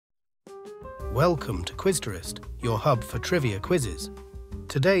Welcome to Quizterest, your hub for trivia quizzes.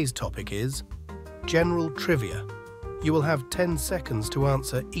 Today's topic is General Trivia. You will have 10 seconds to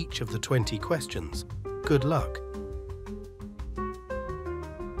answer each of the 20 questions. Good luck.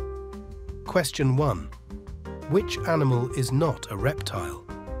 Question 1. Which animal is not a reptile?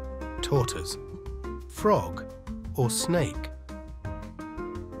 Tortoise, frog, or snake?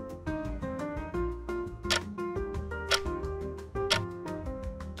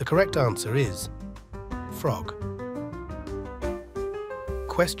 The correct answer is frog.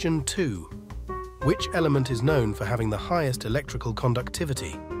 Question 2. Which element is known for having the highest electrical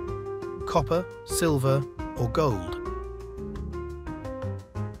conductivity? Copper, silver, or gold?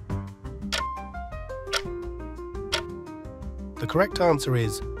 The correct answer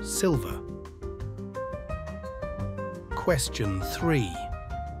is silver. Question 3.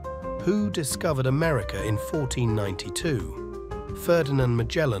 Who discovered America in 1492? Ferdinand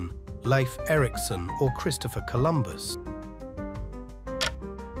Magellan, Leif Erikson, or Christopher Columbus?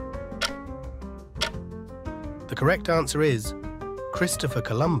 The correct answer is Christopher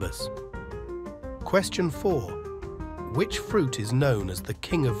Columbus. Question 4. Which fruit is known as the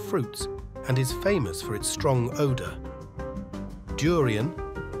king of fruits and is famous for its strong odour? Durian,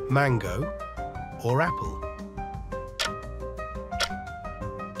 mango, or apple?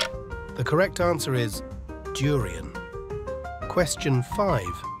 The correct answer is durian. Question 5.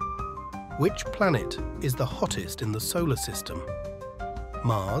 Which planet is the hottest in the solar system?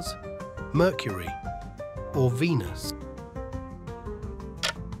 Mars, Mercury, or Venus?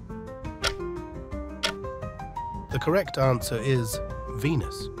 The correct answer is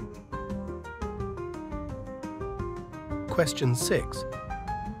Venus. Question 6.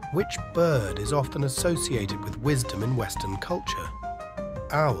 Which bird is often associated with wisdom in Western culture?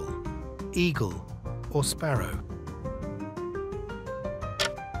 Owl, eagle, or sparrow?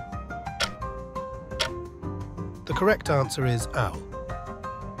 The correct answer is owl.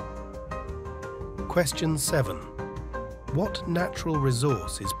 Question 7. What natural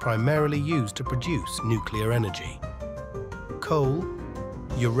resource is primarily used to produce nuclear energy? Coal,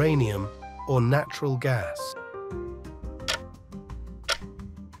 uranium, or natural gas?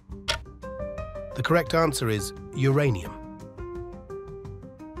 The correct answer is uranium.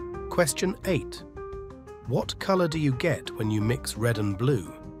 Question 8. What colour do you get when you mix red and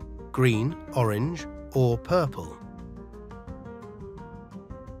blue? Green, orange, or purple?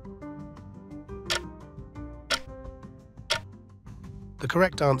 The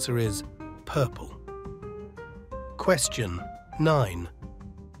correct answer is purple. Question 9.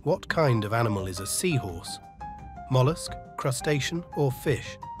 What kind of animal is a seahorse? Mollusk, crustacean, or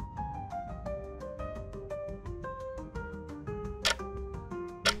fish?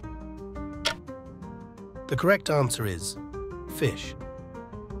 The correct answer is fish.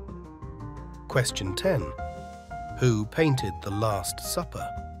 Question 10. Who painted The Last Supper?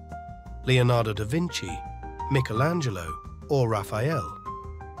 Leonardo da Vinci, Michelangelo, or Raphael?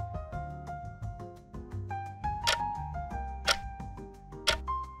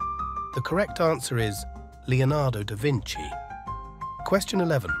 The correct answer is Leonardo da Vinci. Question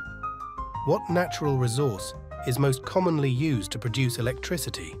 11. What natural resource is most commonly used to produce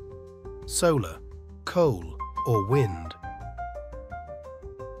electricity? Solar, coal, or wind?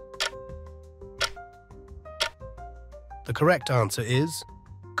 The correct answer is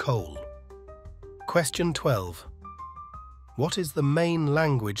coal. Question 12. What is the main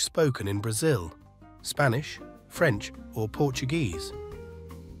language spoken in Brazil? Spanish, French, or Portuguese?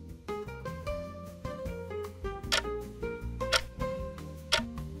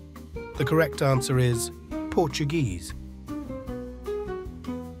 The correct answer is Portuguese.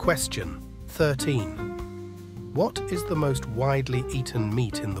 Question 13. What is the most widely eaten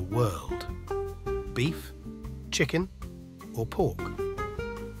meat in the world? Beef, chicken, or pork?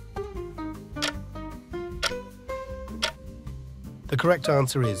 The correct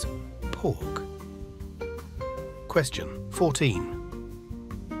answer is pork. Question 14.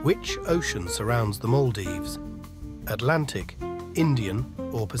 Which ocean surrounds the Maldives? Atlantic, Indian,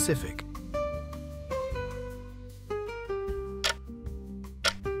 or Pacific?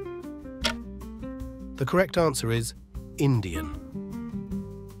 The correct answer is Indian.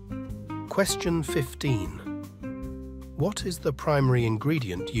 Question 15. What is the primary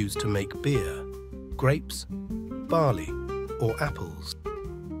ingredient used to make beer? Grapes, barley, or apples?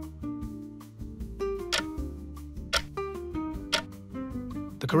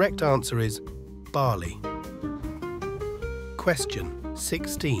 The correct answer is barley. Question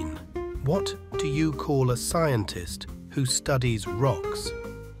 16. What do you call a scientist who studies rocks?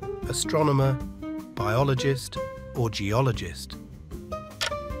 Astronomer, biologist, or geologist?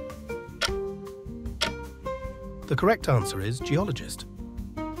 The correct answer is geologist.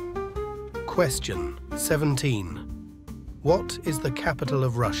 Question 17. What is the capital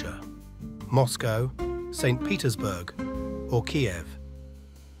of Russia? Moscow, St. Petersburg, or Kiev?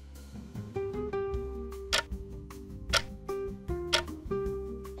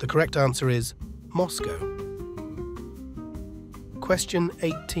 The correct answer is Moscow. Question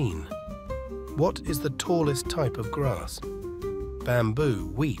 18. What is the tallest type of grass?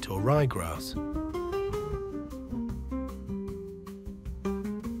 Bamboo, wheat, or ryegrass?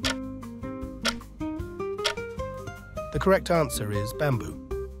 The correct answer is bamboo.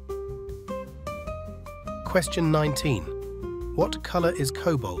 Question 19. What colour is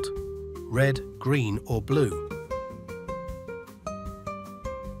cobalt? Red, green, or blue?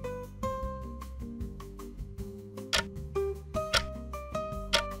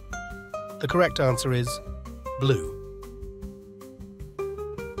 The correct answer is blue.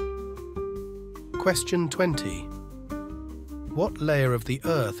 Question 20. What layer of the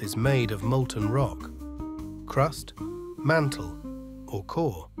Earth is made of molten rock? Crust, mantle, or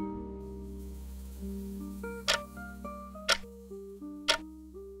core?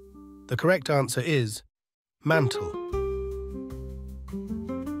 The correct answer is mantle.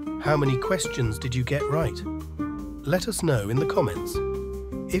 How many questions did you get right? Let us know in the comments.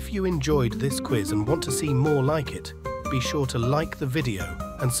 If you enjoyed this quiz and want to see more like it, be sure to like the video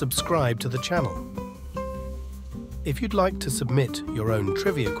and subscribe to the channel. If you'd like to submit your own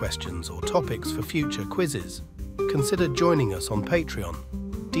trivia questions or topics for future quizzes, consider joining us on Patreon.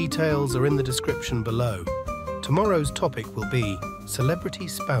 Details are in the description below. Tomorrow's topic will be celebrity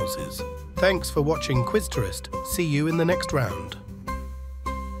spouses. Thanks for watching Quizterest. See you in the next round.